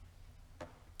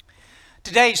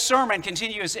Today's sermon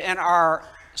continues in our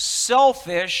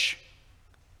selfish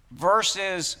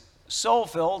versus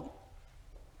soul-filled.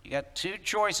 You got two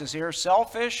choices here,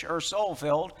 selfish or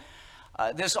soul-filled.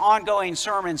 This ongoing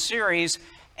sermon series,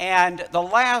 and the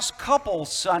last couple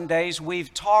Sundays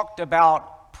we've talked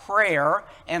about prayer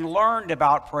and learned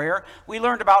about prayer. We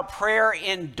learned about prayer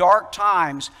in dark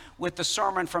times with the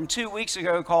sermon from 2 weeks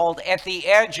ago called At the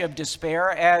Edge of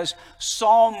Despair, as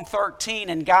Psalm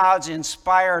 13 and God's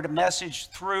inspired message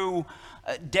through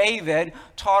David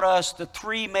taught us the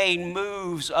three main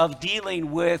moves of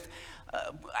dealing with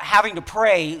having to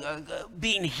pray,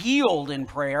 being healed in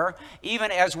prayer,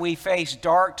 even as we face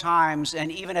dark times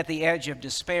and even at the edge of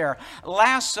despair.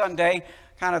 Last Sunday,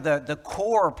 kind of the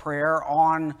core prayer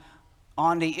on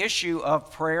the issue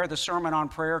of prayer, the sermon on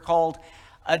prayer called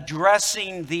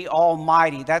Addressing the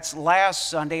Almighty. That's last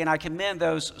Sunday, and I commend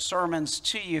those sermons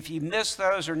to you. If you missed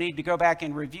those or need to go back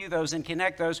and review those and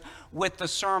connect those with the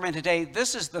sermon today,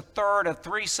 this is the third of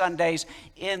 3 Sundays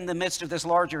in the midst of this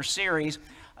larger series,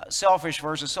 Selfish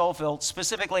versus Soul-Filled,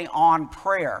 specifically on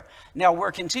prayer. Now,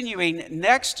 we're continuing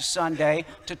next Sunday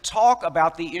to talk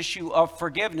about the issue of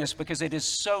forgiveness because it is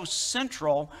so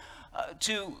central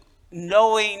to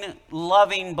knowing,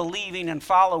 loving, believing, and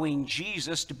following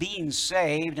Jesus, to being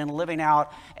saved and living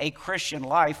out a Christian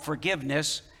life,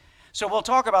 forgiveness. So we'll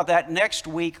talk about that next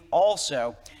week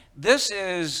also. This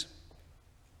is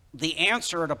the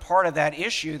answer to part of that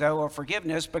issue, though, of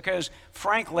forgiveness, because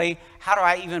frankly, how do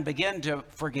I even begin to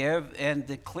forgive? And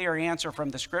the clear answer from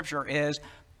the scripture is,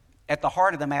 at the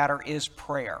heart of the matter is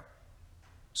prayer.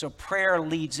 So prayer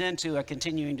leads into a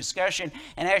continuing discussion,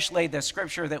 and actually the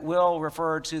scripture that will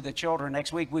refer to the children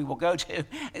next week, we will go to,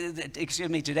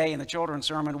 today in the children's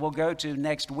sermon, we'll go to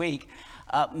next week,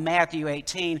 Matthew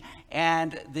 18,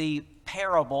 and the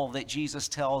parable that Jesus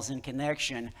tells in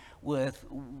connection with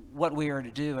what we are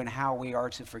to do and how we are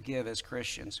to forgive as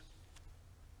Christians.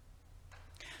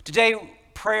 Today,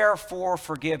 prayer for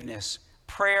forgiveness.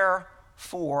 Prayer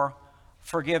for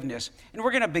forgiveness. And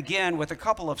we're going to begin with a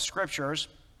couple of scriptures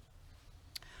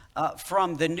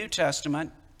from the New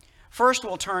Testament. First,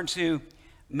 we'll turn to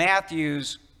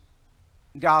Matthew's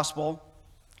Gospel,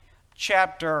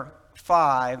 chapter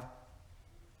 5,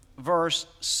 verse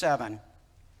 7.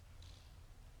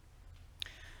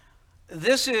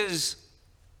 This is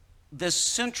the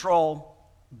central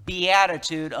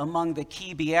beatitude among the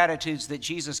key beatitudes that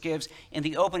Jesus gives in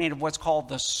the opening of what's called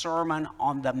the Sermon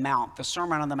on the Mount. The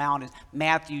Sermon on the Mount is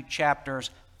Matthew chapters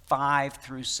 5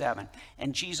 through 7.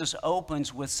 And Jesus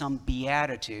opens with some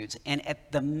beatitudes. And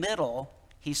at the middle,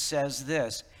 he says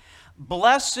this: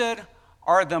 "Blessed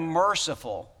are the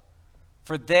merciful,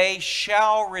 for they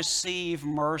shall receive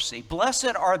mercy.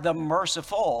 Blessed are the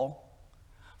merciful,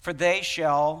 for they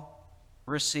shall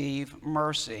receive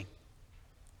mercy."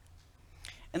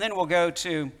 And then we'll go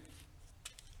to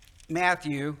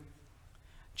Matthew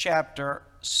chapter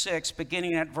 6,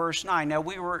 beginning at verse 9. Now,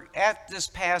 we were at this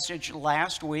passage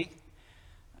last week,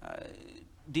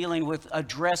 dealing with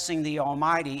addressing the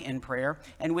Almighty in prayer,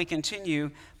 and we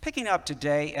continue picking up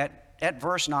today at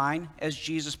verse 9 as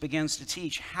Jesus begins to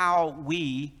teach how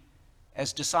we,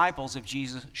 as disciples of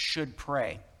Jesus, should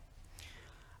pray.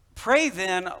 "Pray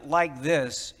then like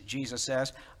this," Jesus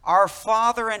says, "Our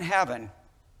Father in heaven,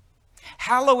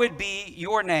 hallowed be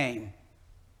your name.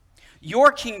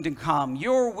 Your kingdom come,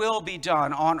 your will be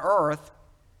done on earth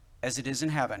as it is in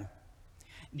heaven.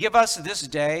 Give us this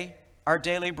day our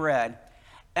daily bread,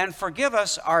 and forgive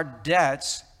us our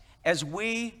debts as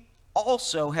we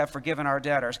also have forgiven our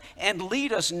debtors. And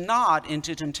lead us not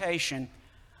into temptation,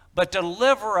 but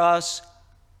deliver us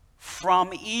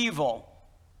from evil."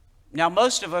 Now,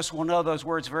 most of us will know those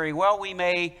words very well. We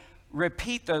may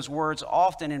repeat those words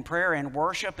often in prayer and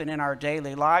worship and in our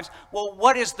daily lives. Well,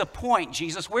 what is the point,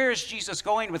 Jesus? Where is Jesus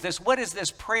going with this? What is this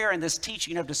prayer and this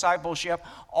teaching of discipleship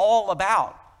all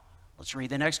about? Let's read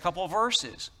the next couple of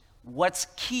verses. What's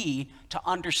key to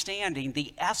understanding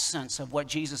the essence of what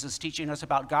Jesus is teaching us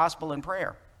about gospel and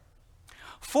prayer?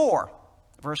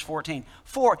 Verse 14,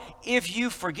 "For if you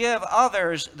forgive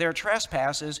others their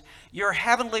trespasses, your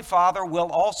heavenly Father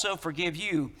will also forgive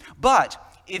you. But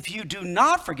if you do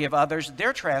not forgive others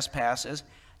their trespasses,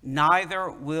 neither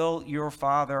will your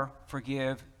Father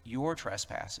forgive your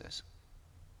trespasses."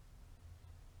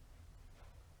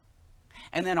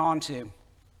 And then on to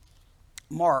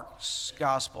Mark's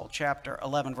Gospel, chapter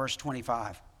 11, verse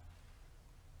 25.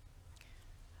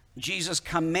 Jesus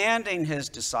commanding his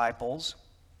disciples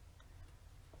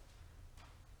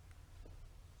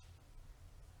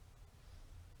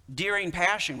during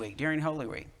Passion Week, during Holy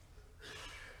Week.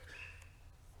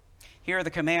 Hear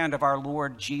the command of our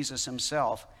Lord Jesus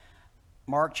himself.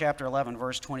 Mark chapter 11,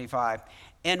 verse 25.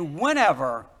 And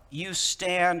whenever you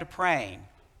stand praying,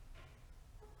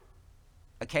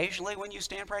 occasionally when you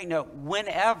stand praying? No,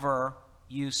 whenever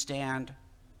you stand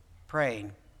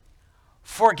praying,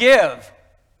 forgive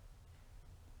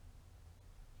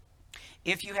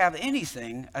if you have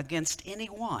anything against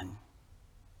anyone.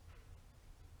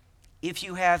 If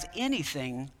you have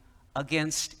anything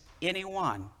against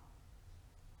anyone,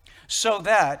 so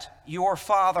that your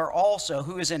Father also,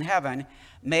 who is in heaven,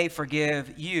 may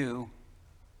forgive you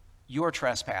your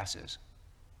trespasses.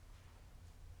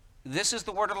 This is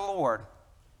the word of the Lord.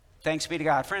 Thanks be to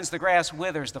God. Friends, the grass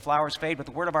withers, the flowers fade, but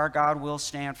the word of our God will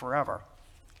stand forever.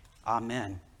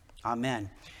 Amen.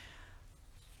 Amen.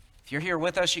 If you're here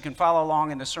with us, you can follow along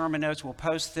in the sermon notes. We'll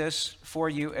post this for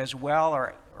you as well,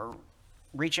 or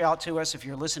reach out to us if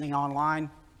you're listening online.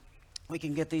 We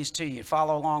can get these to you.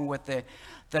 Follow along with the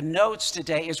notes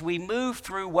today as we move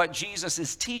through what Jesus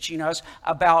is teaching us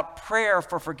about prayer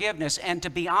for forgiveness, and to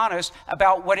be honest,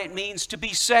 about what it means to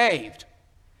be saved,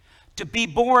 to be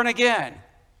born again,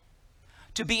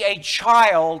 to be a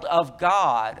child of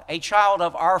God, a child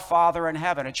of our Father in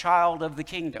heaven, a child of the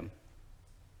kingdom.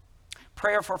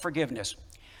 Prayer for forgiveness.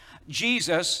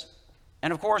 Jesus,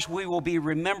 and of course we will be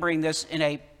remembering this in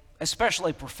a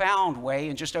especially profound way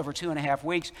in just over 2.5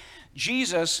 weeks.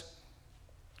 Jesus,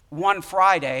 one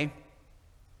Friday,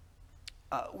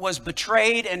 was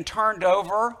betrayed and turned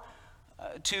over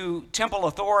to temple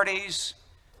authorities,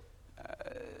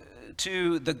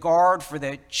 to the guard for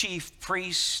the chief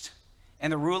priest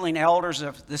and the ruling elders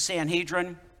of the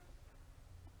Sanhedrin.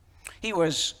 He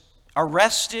was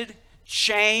arrested,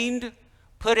 chained,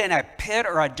 put in a pit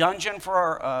or a dungeon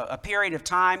for a period of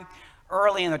time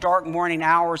early in the dark morning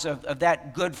hours of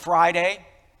that Good Friday.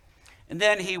 And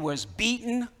then he was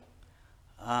beaten.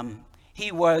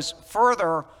 He was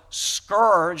further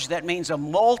scourged. That means a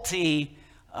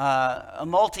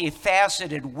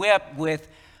multifaceted whip with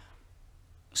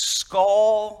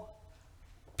skull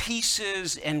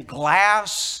pieces and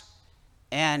glass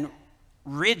and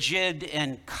rigid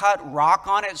and cut rock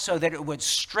on it so that it would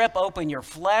strip open your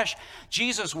flesh.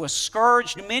 Jesus was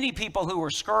scourged. Many people who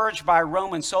were scourged by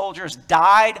Roman soldiers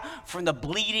died from the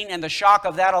bleeding and the shock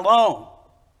of that alone.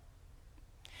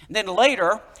 And then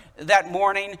later that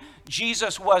morning,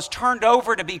 Jesus was turned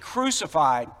over to be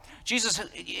crucified. Jesus,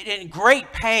 in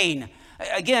great pain.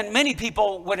 Again, many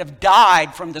people would have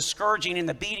died from the scourging and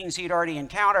the beatings he'd already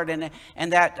encountered, and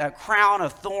that crown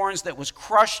of thorns that was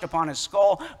crushed upon his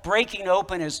skull, breaking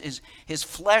open his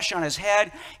flesh on his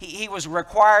head. He was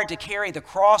required to carry the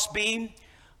crossbeam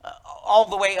all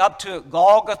the way up to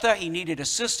Golgotha. He needed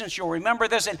assistance. You'll remember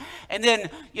this. And then,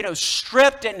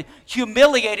 stripped and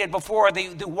humiliated before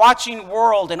the watching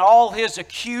world and all his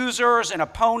accusers and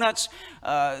opponents,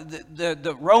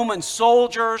 the Roman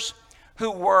soldiers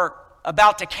who were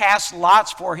about to cast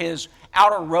lots for his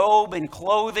outer robe and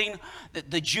clothing,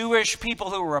 the Jewish people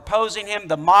who were opposing him,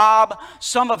 the mob,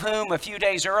 some of whom a few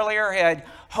days earlier had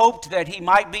hoped that he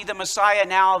might be the Messiah,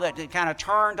 now that it kind of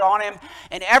turned on him.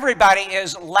 And everybody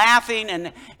is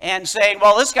laughing and saying,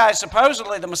 well, this guy's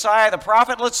supposedly the Messiah, the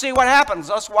prophet. Let's see what happens.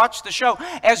 Let's watch the show.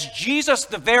 As Jesus,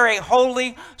 the very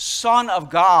holy Son of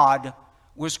God,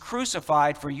 was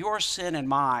crucified for your sin and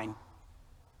mine,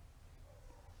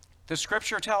 the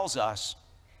scripture tells us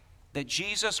that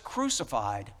Jesus,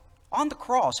 crucified on the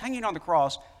cross, hanging on the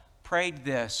cross, prayed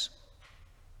this.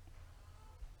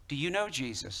 Do you know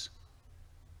Jesus?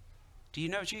 Do you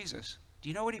know Jesus? Do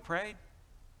you know what he prayed?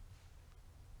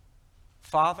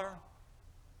 Father,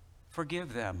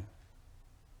 forgive them,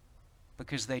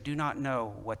 because they do not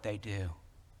know what they do.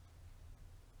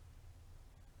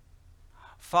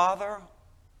 Father,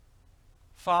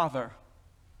 forgive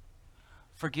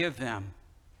them,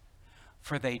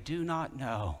 for they do not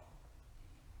know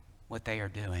what they are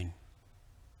doing.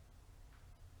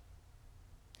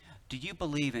 Do you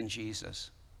believe in Jesus?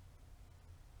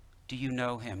 Do you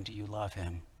know him? Do you love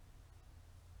him?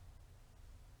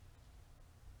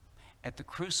 At the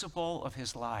crucible of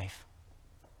his life,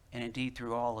 and indeed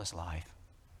through all his life,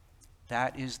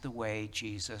 that is the way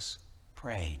Jesus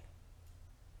prayed.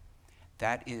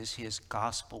 That is his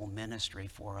gospel ministry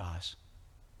for us.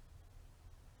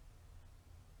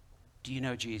 Do you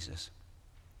know Jesus?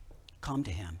 Come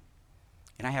to him.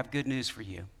 And I have good news for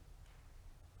you.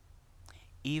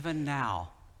 Even now,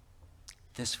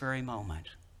 this very moment,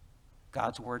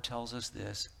 God's word tells us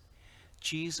this.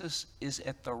 Jesus is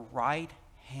at the right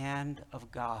hand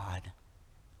of God.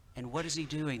 And what is he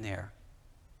doing there?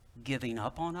 Giving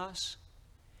up on us?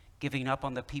 Giving up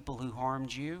on the people who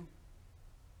harmed you?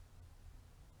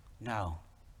 No.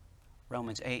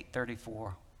 Romans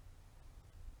 8:34.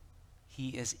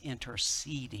 He is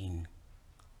interceding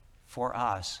for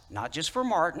us, not just for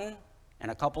Martin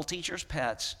and a couple teachers'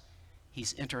 pets.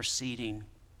 He's interceding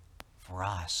for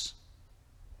us.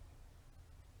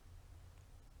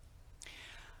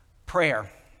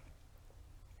 Prayer.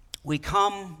 We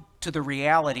come to the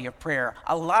reality of prayer.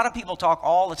 A lot of people talk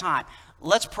all the time.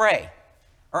 Let's pray.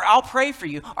 Or I'll pray for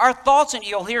you. Our thoughts, and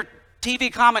you'll hear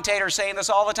TV commentators saying this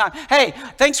all the time. Hey,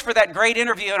 thanks for that great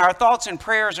interview, and our thoughts and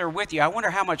prayers are with you. I wonder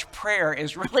how much prayer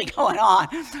is really going on.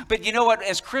 But you know what?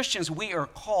 As Christians, we are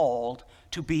called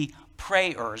to be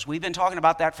prayers. We've been talking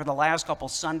about that for the last couple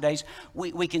Sundays.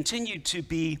 We continue to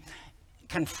be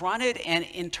confronted and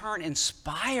in turn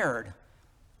inspired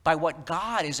by what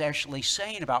God is actually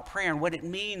saying about prayer and what it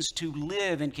means to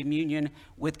live in communion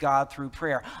with God through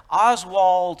prayer.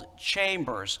 Oswald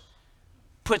Chambers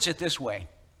puts it this way: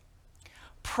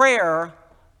 prayer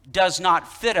does not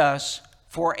fit us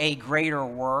for a greater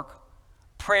work.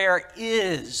 Prayer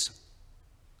is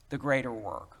the greater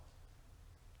work.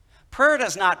 Prayer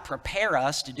does not prepare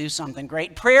us to do something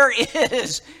great. Prayer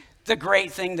is the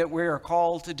great thing that we are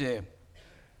called to do.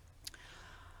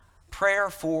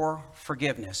 Prayer for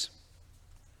forgiveness.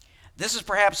 This is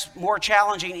perhaps more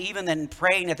challenging even than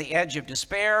praying at the edge of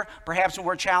despair, perhaps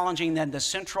more challenging than the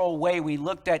central way we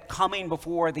looked at coming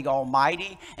before the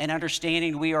Almighty and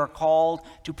understanding we are called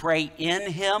to pray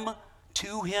in Him,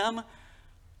 to Him,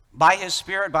 by His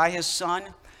Spirit, by His Son.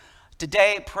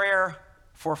 Today, prayer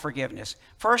for forgiveness.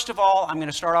 First of all, I'm going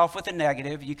to start off with a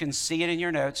negative. You can see it in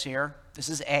your notes here. This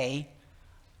is A.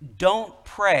 Don't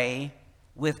pray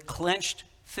with clenched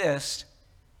fist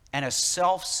and a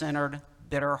self-centered,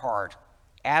 bitter heart,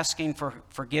 asking for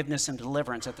forgiveness and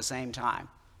deliverance at the same time.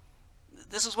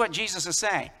 This is what Jesus is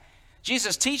saying.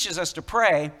 Jesus teaches us to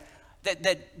pray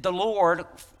that the Lord,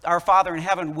 our Father in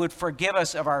heaven, would forgive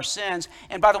us of our sins,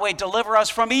 and by the way, deliver us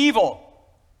from evil.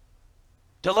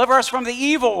 Deliver us from the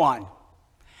evil one,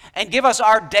 and give us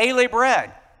our daily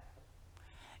bread.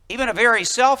 Even a very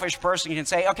selfish person can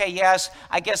say, okay, yes,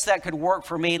 I guess that could work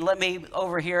for me. Let me,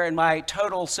 over here in my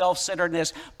total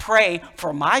self-centeredness, pray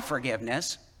for my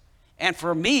forgiveness and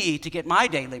for me to get my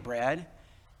daily bread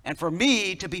and for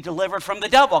me to be delivered from the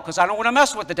devil, because I don't want to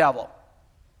mess with the devil.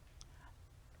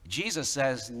 Jesus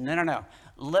says, no.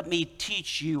 Let me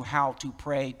teach you how to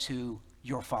pray to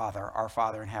your Father, our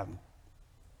Father in heaven.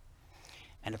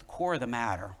 And at the core of the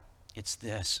matter, it's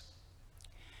this.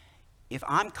 If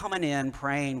I'm coming in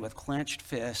praying with clenched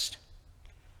fist,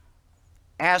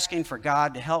 asking for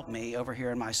God to help me over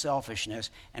here in my selfishness,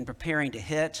 and preparing to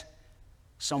hit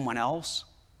someone else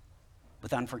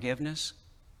with unforgiveness,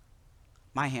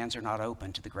 my hands are not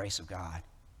open to the grace of God.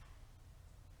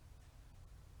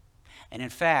 And in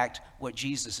fact, what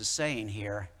Jesus is saying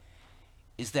here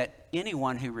is that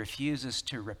anyone who refuses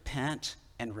to repent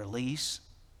and release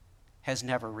has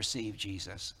never received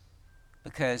Jesus.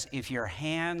 Because if your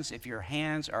hands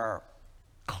are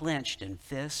clenched in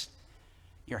fists,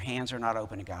 your hands are not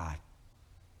open to God.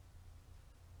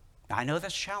 Now, I know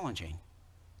that's challenging,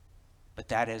 but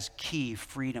that is key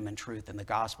freedom and truth in the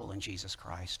gospel in Jesus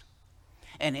Christ.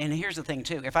 And here's the thing,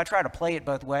 too. If I try to play it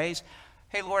both ways,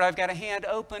 hey, Lord, I've got a hand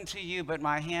open to you, but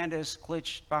my hand is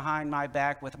clenched behind my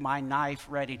back with my knife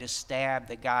ready to stab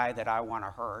the guy that I want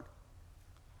to hurt.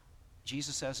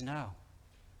 Jesus says no.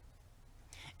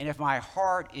 And if my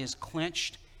heart is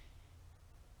clenched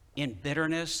in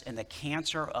bitterness and the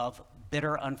cancer of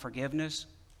bitter unforgiveness,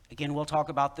 again, we'll talk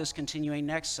about this continuing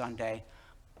next Sunday,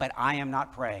 but I am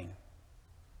not praying.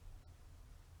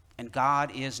 And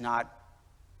God is not,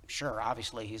 sure,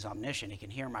 obviously He's omniscient, He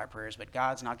can hear my prayers, but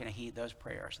God's not going to heed those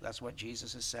prayers. That's what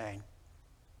Jesus is saying.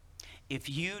 If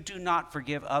you do not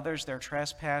forgive others their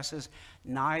trespasses,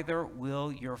 neither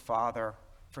will your Father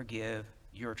forgive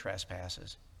your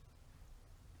trespasses.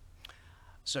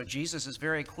 So Jesus is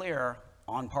very clear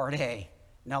on part A.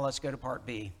 Now let's go to part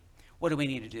B. What do we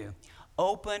need to do?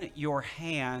 Open your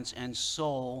hands and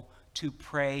soul to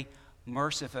pray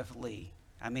mercifully.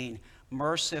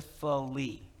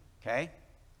 Mercifully, okay?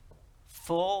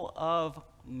 Full of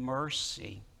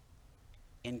mercy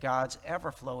in God's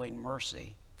ever-flowing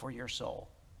mercy for your soul.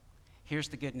 Here's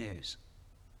the good news.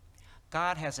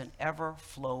 God has an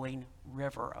ever-flowing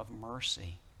river of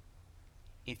mercy.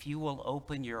 If you will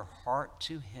open your heart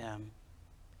to Him,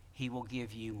 He will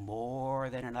give you more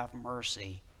than enough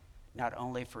mercy, not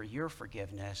only for your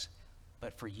forgiveness,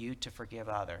 but for you to forgive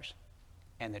others.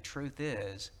 And the truth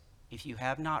is, if you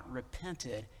have not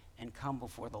repented and come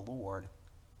before the Lord,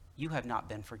 you have not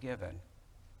been forgiven.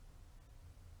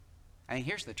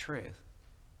 Here's the truth.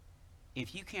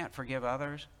 If you can't forgive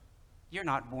others, you're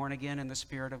not born again in the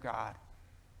Spirit of God.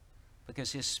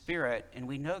 because his Spirit, and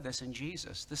we know this in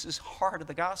Jesus, this is heart of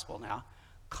the gospel now,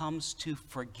 comes to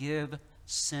forgive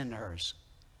sinners,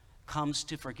 comes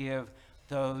to forgive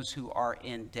those who are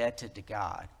indebted to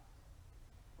God.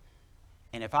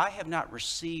 And if I have not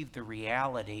received the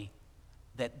reality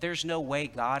that there's no way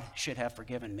God should have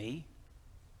forgiven me,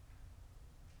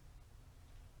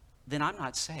 then I'm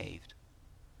not saved.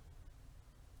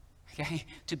 Okay?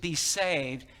 To be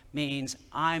saved means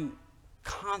I'm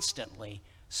constantly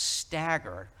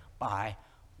staggered by,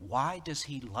 why does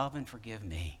he love and forgive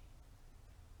me?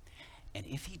 And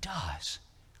if he does,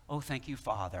 oh, thank you,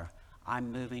 Father,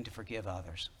 I'm moving to forgive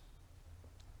others.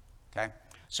 Okay?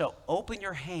 So open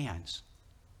your hands.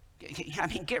 I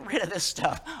mean, get rid of this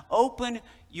stuff. Open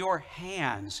your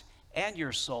hands and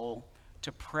your soul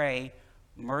to pray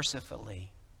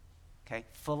mercifully, okay?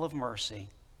 Full of mercy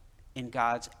in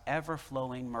God's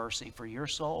ever-flowing mercy for your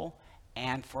soul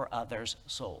and for others'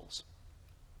 souls.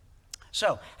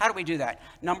 So, how do we do that?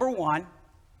 Number one,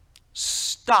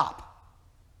 stop.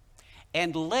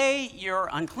 And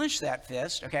unclench that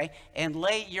fist, okay? And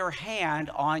lay your hand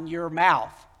on your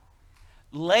mouth.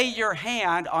 Lay your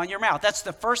hand on your mouth. That's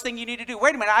the first thing you need to do.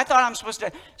 Wait a minute, I thought I'm supposed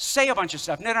to say a bunch of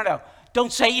stuff. No.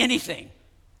 Don't say anything.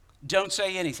 Don't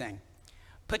say anything.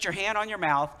 Put your hand on your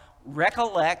mouth,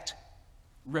 recollect,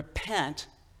 repent,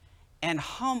 and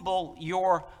humble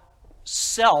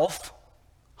yourself,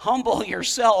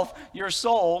 your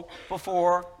soul,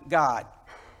 before God.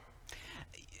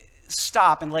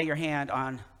 Stop and lay your hand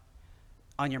on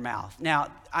your mouth. Now,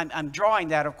 I'm drawing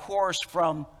that, of course,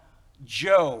 from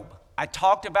Job. I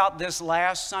talked about this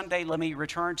last Sunday. Let me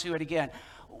return to it again.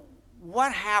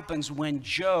 What happens when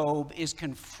Job is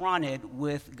confronted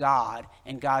with God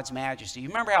and God's majesty? You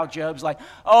remember how Job's like,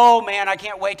 oh man, I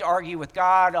can't wait to argue with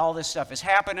God. All this stuff has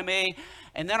happened to me.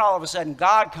 And then all of a sudden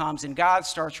God comes and God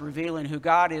starts revealing who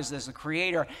God is as the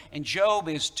creator. And Job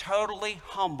is totally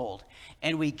humbled.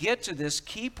 And we get to this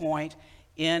key point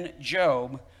in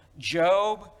Job.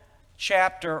 Job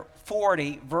chapter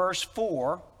 40, verse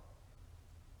 4.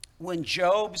 When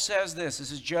Job says this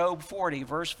is Job 40,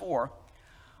 verse 4.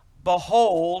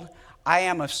 Behold, I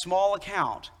am of small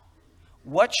account.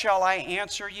 What shall I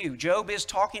answer you? Job is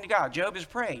talking to God. Job is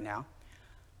praying now.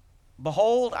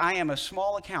 Behold, I am of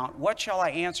small account. What shall I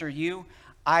answer you?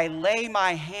 I lay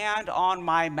my hand on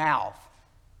my mouth.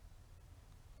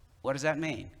 What does that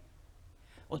mean?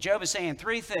 Well, Job is saying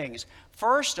three things.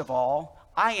 First of all,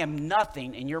 I am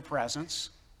nothing in your presence.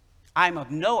 I'm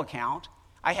of no account.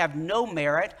 I have no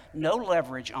merit, no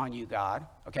leverage on you, God.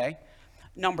 Okay?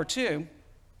 Number two,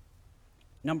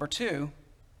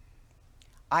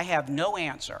 I have no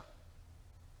answer.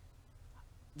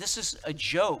 This is a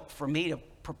joke for me to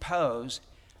propose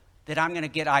that I'm going to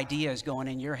get ideas going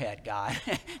in your head, God,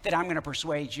 that I'm going to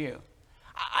persuade you.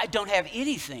 I don't have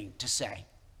anything to say.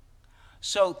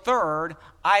 So third,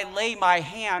 I lay my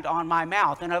hand on my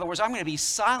mouth. In other words, I'm going to be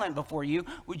silent before you.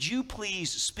 Would you please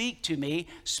speak to me,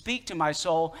 speak to my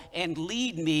soul, and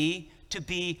lead me to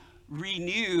be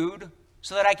renewed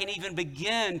so that I can even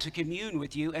begin to commune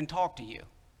with you and talk to you?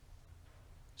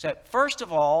 So first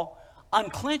of all,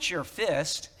 unclench your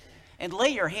fist and lay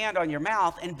your hand on your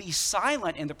mouth and be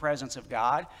silent in the presence of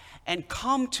God and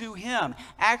come to him.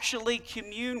 Actually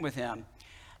commune with him.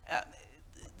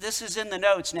 This is in the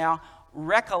notes now.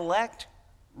 Recollect,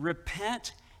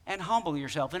 repent, and humble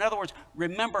yourself. In other words,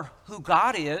 remember who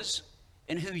God is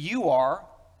and who you are.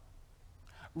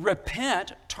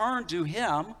 Repent, turn to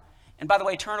him. And by the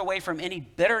way, turn away from any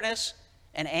bitterness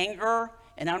and anger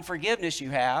and unforgiveness you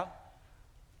have.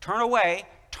 Turn away,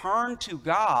 turn to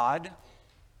God,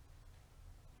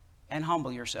 and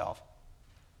humble yourself.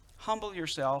 Humble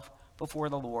yourself before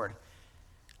the Lord.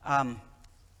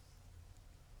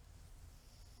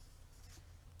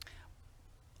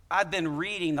 I've been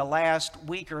reading the last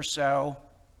week or so,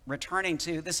 returning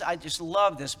to this. I just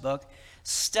love this book,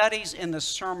 Studies in the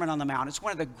Sermon on the Mount. It's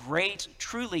one of the great,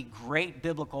 truly great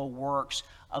biblical works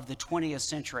of the 20th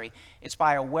century. It's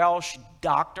by a Welsh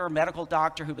doctor, medical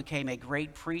doctor, who became a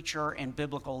great preacher and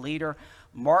biblical leader,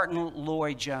 Martin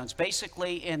Lloyd-Jones.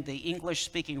 Basically, in the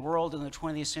English-speaking world in the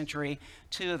 20th century,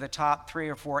 two of the top 3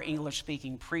 or 4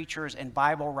 English-speaking preachers and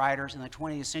Bible writers in the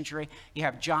 20th century. You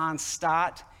have John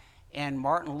Stott and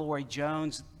Martin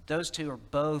Lloyd-Jones. Those two are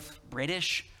both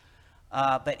British.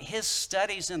 But his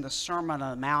studies in the Sermon on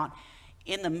the Mount,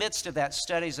 in the midst of that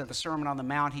studies of the Sermon on the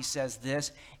Mount, he says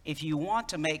this: if you want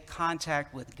to make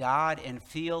contact with God and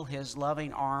feel his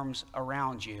loving arms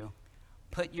around you,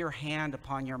 put your hand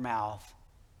upon your mouth.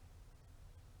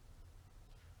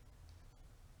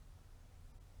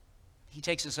 He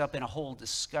takes us up in a whole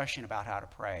discussion about how to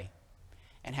pray.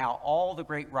 and how all the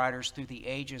great writers through the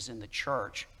ages in the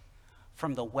church,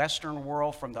 from the Western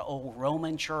world, from the old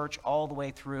Roman church, all the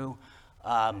way through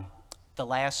the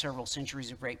last several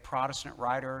centuries of great Protestant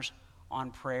writers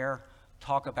on prayer,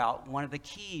 talk about one of the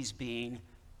keys being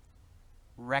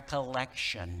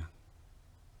recollection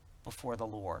before the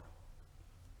Lord.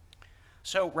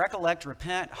 So recollect,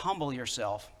 repent, humble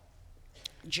yourself.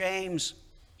 James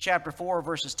chapter 4,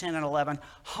 verses 10 and 11,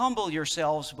 humble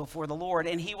yourselves before the Lord,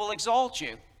 and he will exalt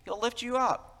you. He'll lift you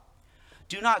up.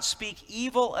 Do not speak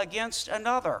evil against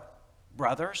another,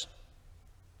 brothers.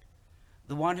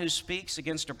 The one who speaks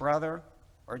against a brother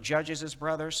or judges his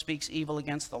brother speaks evil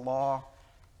against the law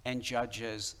and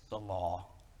judges the law.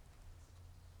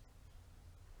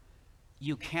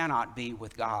 You cannot be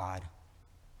with God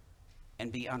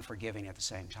and be unforgiving at the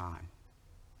same time.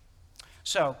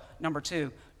 So, number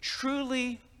 2,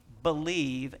 truly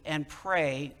believe and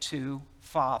pray to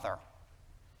Father.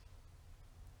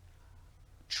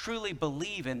 Truly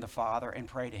believe in the Father and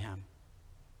pray to him.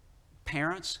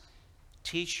 Parents,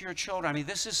 teach your children. I mean,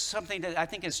 this is something that I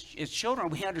think as children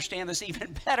we understand this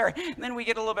even better. And then we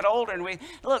get a little bit older and we,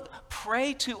 look,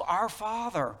 pray to our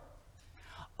Father.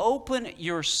 Open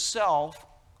yourself,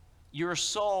 your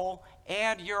soul,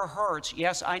 and your hurts.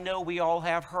 Yes, I know we all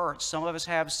have hurts. Some of us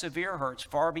have severe hurts,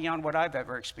 far beyond what I've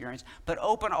ever experienced. But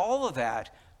open all of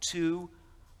that to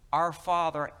our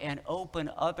Father and open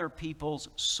other people's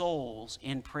souls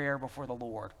in prayer before the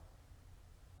Lord.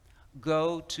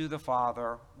 Go to the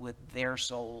Father with their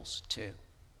souls too.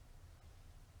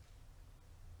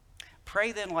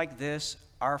 Pray then like this,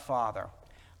 our Father.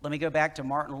 Let me go back to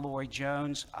Martin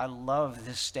Lloyd-Jones. I love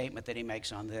this statement that he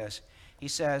makes on this. He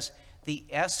says, the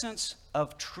essence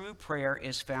of true prayer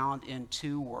is found in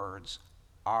 2 words,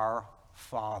 our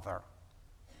Father.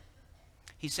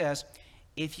 He says,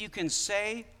 if you can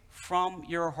say from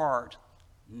your heart,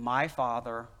 my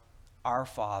Father, our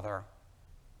Father,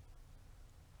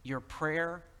 your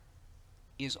prayer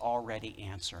is already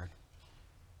answered.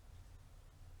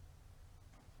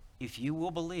 If you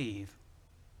will believe,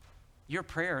 your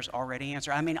prayer is already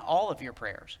answered. I mean, all of your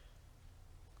prayers.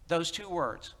 Those 2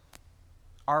 words,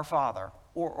 our Father,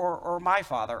 or my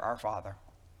Father, our Father.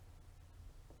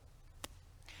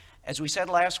 As we said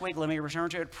last week, let me return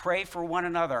to it. Pray for one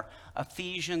another.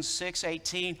 Ephesians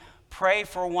 6:18. Pray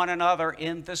for one another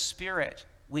in the Spirit.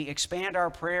 We expand our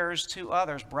prayers to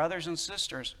others, brothers and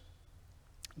sisters.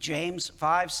 James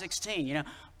 5:16.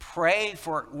 Pray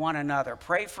for one another.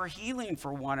 Pray for healing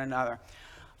for one another.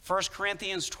 1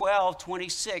 Corinthians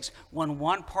 12:26, when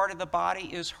one part of the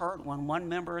body is hurt, when one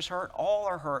member is hurt, all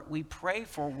are hurt. We pray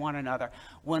for one another.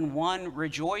 When one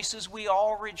rejoices, we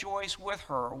all rejoice with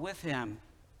her, with him.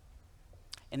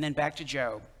 And then back to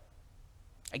Job.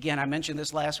 Again, I mentioned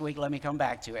this last week. Let me come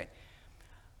back to it.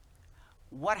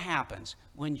 What happens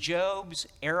when Job's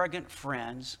arrogant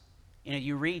friends,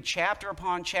 you read chapter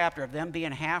upon chapter of them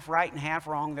being half right and half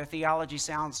wrong. Their theology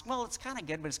sounds, well, it's kind of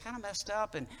good, but it's kind of messed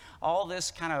up. And all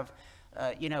this kind of,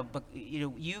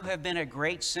 you have been a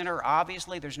great sinner.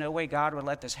 Obviously, there's no way God would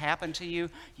let this happen to you.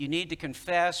 You need to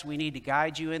confess. We need to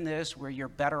guide you in this where you're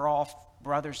better off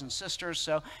brothers and sisters.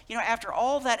 So, after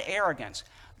all that arrogance,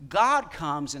 God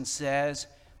comes and says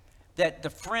that the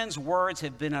friend's words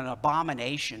have been an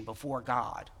abomination before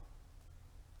God.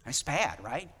 That's bad,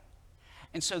 right?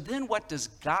 And so then what does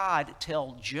God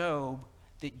tell Job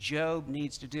that Job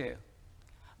needs to do?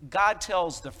 God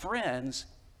tells the friends,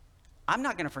 I'm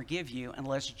not going to forgive you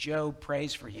unless Job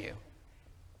prays for you.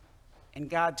 And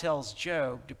God tells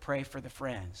Job to pray for the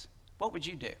friends. What would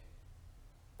you do?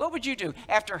 What would you do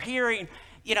after hearing,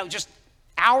 just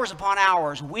hours upon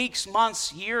hours, weeks,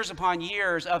 months, years upon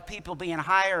years of people being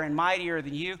higher and mightier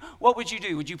than you? What would you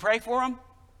do? Would you pray for them?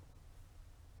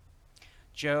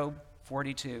 Job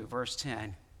 42, verse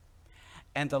 10.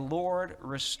 And the Lord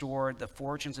restored the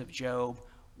fortunes of Job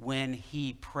when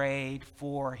he prayed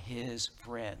for his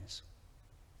friends.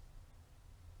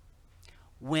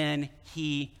 When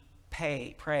he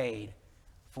prayed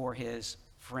for his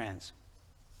friends.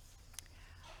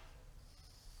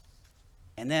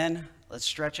 And then, let's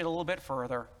stretch it a little bit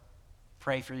further.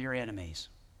 Pray for your enemies.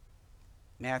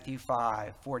 Matthew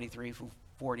 5,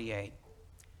 43-48.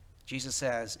 Jesus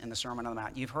says in the Sermon on the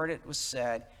Mount, you've heard it was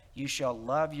said, you shall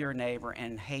love your neighbor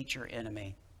and hate your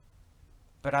enemy.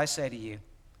 But I say to you,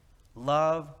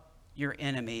 love your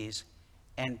enemies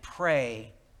and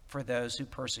pray for those who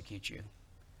persecute you.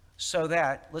 So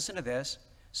that, listen to this,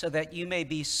 so that you may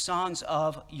be sons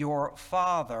of your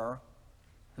Father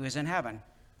who is in heaven.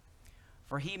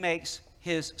 For he makes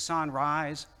his sun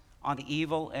rise on the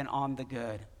evil and on the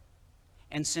good,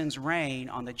 and sends rain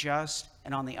on the just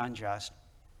and on the unjust.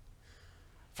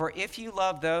 For if you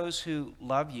love those who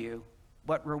love you,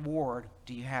 what reward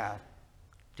do you have?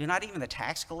 Do not even the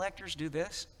tax collectors do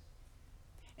this?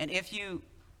 And if you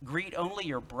greet only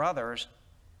your brothers,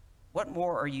 what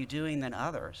more are you doing than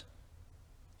others?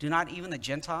 Do not even the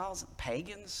Gentiles,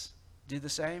 pagans, do the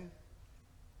same?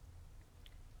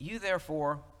 You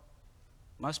therefore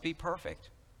must be perfect,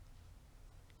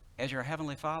 as your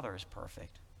heavenly Father is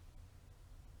perfect.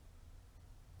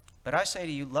 But I say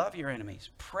to you, love your enemies.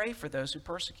 Pray for those who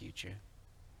persecute you.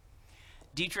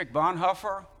 Dietrich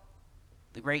Bonhoeffer,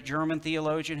 the great German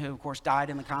theologian who, of course, died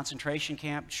in the concentration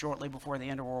camp shortly before the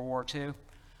end of World War II,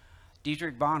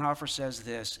 Dietrich Bonhoeffer says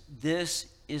this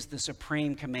is the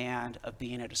supreme command of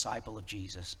being a disciple of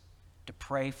Jesus, to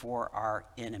pray for our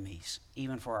enemies,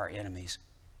 even for our enemies.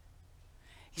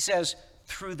 He says,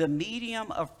 through the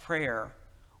medium of prayer,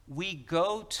 we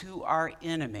go to our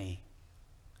enemy,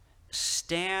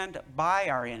 stand by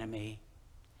our enemy,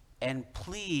 and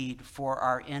plead for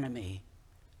our enemy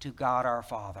to God our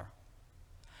Father.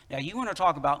 Now, you want to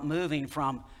talk about moving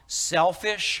from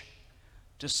selfish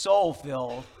to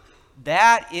soul-filled.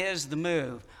 That is the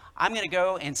move. I'm going to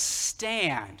go and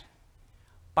stand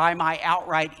by my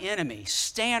outright enemy,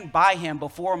 stand by him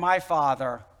before my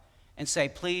Father and say,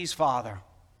 please, Father,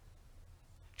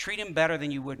 treat him better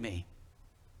than you would me.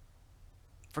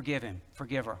 Forgive him,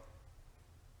 forgive her.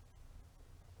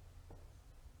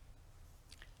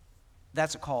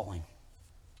 That's a calling.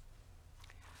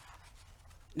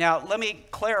 Now, let me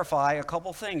clarify a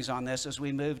couple things on this as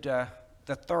we move to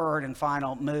the third and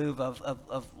final move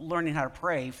of learning how to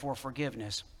pray for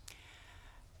forgiveness.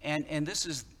 And this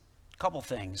is a couple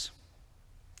things.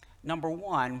 Number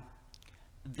one,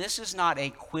 this is not a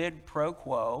quid pro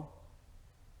quo.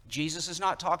 Jesus is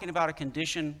not talking about a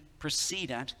condition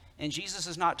precedent, and Jesus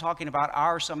is not talking about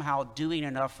our somehow doing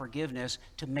enough forgiveness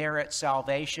to merit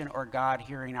salvation or God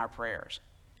hearing our prayers.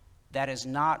 That is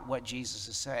not what Jesus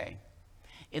is saying.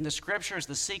 In the scriptures,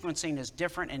 the sequencing is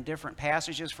different in different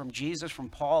passages from Jesus, from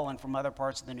Paul, and from other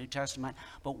parts of the New Testament.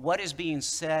 But what is being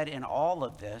said in all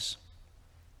of this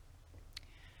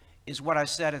is what I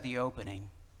said at the opening.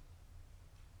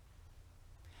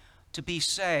 To be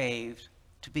saved,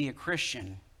 to be a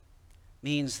Christian,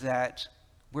 means that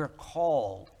we're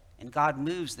called, and God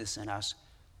moves this in us,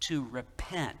 to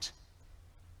repent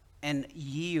and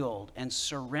yield and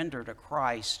surrender to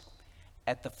Christ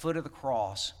at the foot of the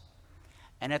cross.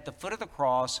 And at the foot of the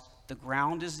cross, the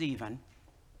ground is even.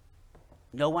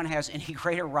 No one has any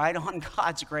greater right on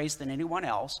God's grace than anyone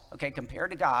else, okay,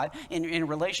 compared to God, in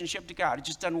relationship to God. It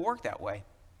just doesn't work that way.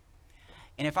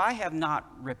 And if I have not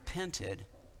repented,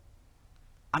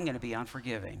 I'm going to be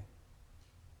unforgiving.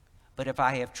 But if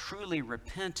I have truly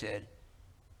repented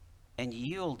and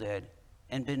yielded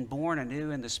and been born anew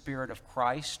in the Spirit of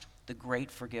Christ, the great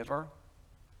forgiver,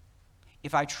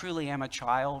 if I truly am a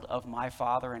child of my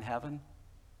Father in heaven,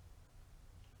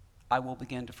 I will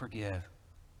begin to forgive.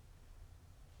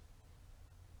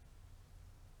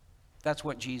 That's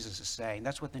what Jesus is saying.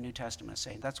 That's what the New Testament is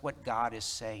saying. That's what God is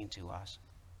saying to us.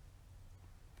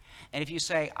 And if you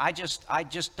say, I just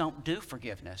don't do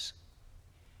forgiveness,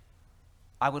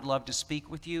 I would love to speak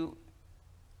with you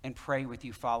and pray with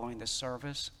you following this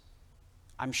service.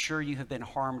 I'm sure you have been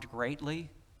harmed greatly,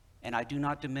 and I do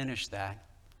not diminish that.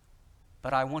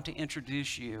 But I want to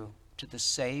introduce you to the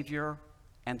Savior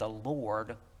and the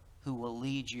Lord who will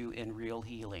lead you in real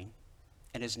healing.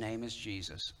 And his name is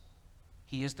Jesus.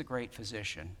 He is the great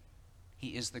physician.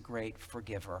 He is the great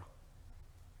forgiver.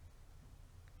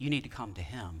 You need to come to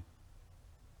him.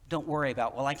 Don't worry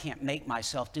about, well, I can't make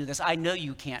myself do this. I know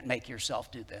you can't make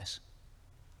yourself do this.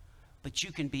 But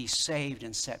you can be saved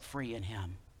and set free in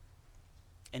him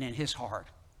and in his heart.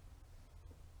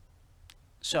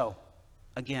 So,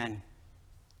 again,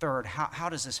 third, how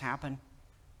does this happen?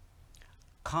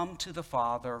 Come to the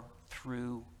Father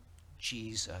through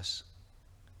Jesus.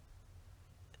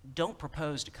 Don't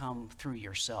propose to come through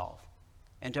yourself.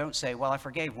 And don't say, well, I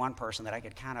forgave one person that I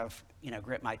could kind of,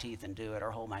 grit my teeth and do it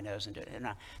or hold my nose and do it.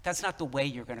 No, that's not the way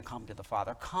you're going to come to the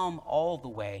Father. Come all the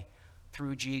way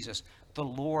through Jesus, the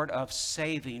Lord of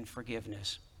saving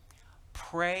forgiveness.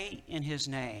 Pray in his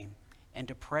name. And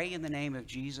to pray in the name of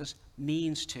Jesus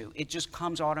means to. It just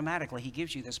comes automatically. He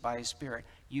gives you this by his Spirit.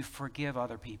 You forgive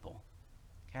other people.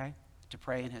 Okay? To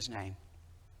pray in his name.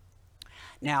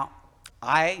 Now,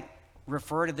 I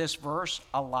refer to this verse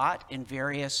a lot in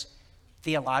various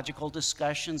theological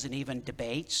discussions and even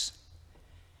debates.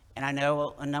 And I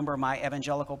know a number of my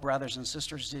evangelical brothers and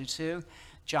sisters do too.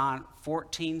 John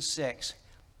 14:6.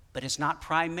 But it's not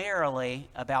primarily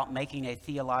about making a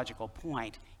theological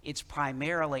point. It's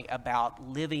primarily about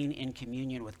living in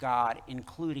communion with God,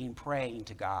 including praying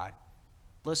to God.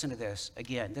 Listen to this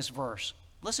again, this verse.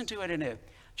 Listen to it anew.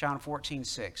 John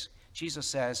 14:6. Jesus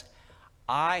says,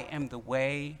 I am the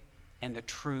way and the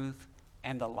truth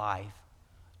and the life.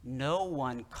 No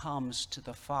one comes to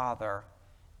the Father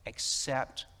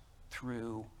except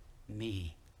through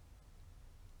me.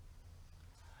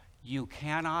 You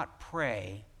cannot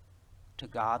pray to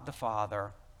God the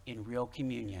Father in real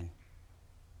communion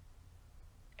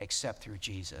except through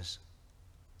Jesus.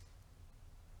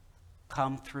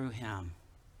 Come through him.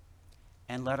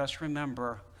 And let us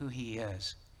remember who he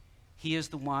is. He is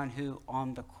the one who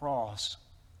on the cross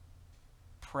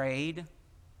prayed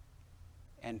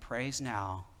and prays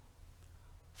now,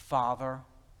 Father,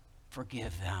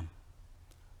 forgive them,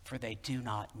 for they do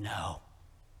not know.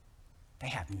 They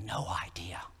have no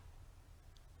idea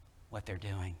what they're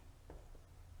doing.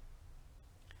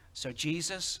 So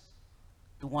Jesus,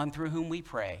 the one through whom we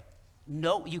pray,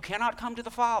 no, you cannot come to the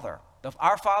Father,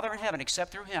 our Father in heaven,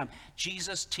 except through him.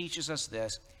 Jesus teaches us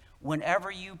this.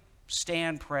 Whenever you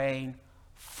stand praying,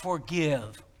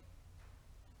 forgive.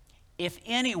 If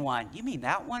anyone, you mean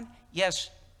that one? Yes,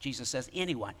 Jesus says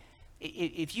anyone.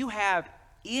 If you have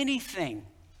anything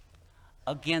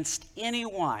against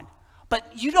anyone,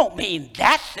 but you don't mean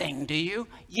that thing, do you?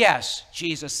 Yes,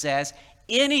 Jesus says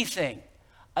anything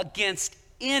against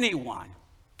anyone,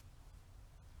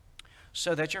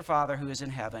 so that your Father who is in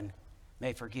heaven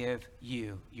may forgive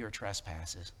you your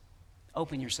trespasses.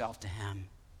 Open yourself to him.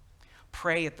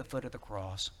 Pray at the foot of the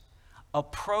cross.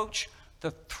 Approach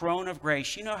the throne of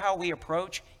grace. You know how we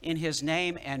approach? In his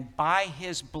name and by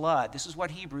his blood. This is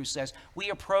what Hebrews says. We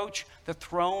approach the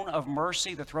throne of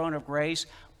mercy, the throne of grace,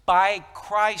 by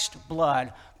Christ's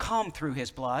blood. Come through his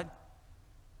blood.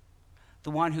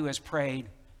 The one who has prayed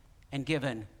and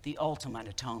given the ultimate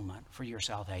atonement for your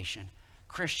salvation.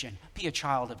 Christian, be a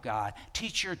child of God.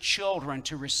 Teach your children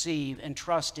to receive and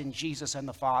trust in Jesus and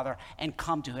the Father and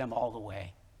come to him all the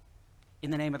way.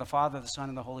 In the name of the Father, the Son,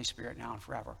 and the Holy Spirit, now and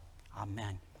forever.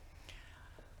 Amen.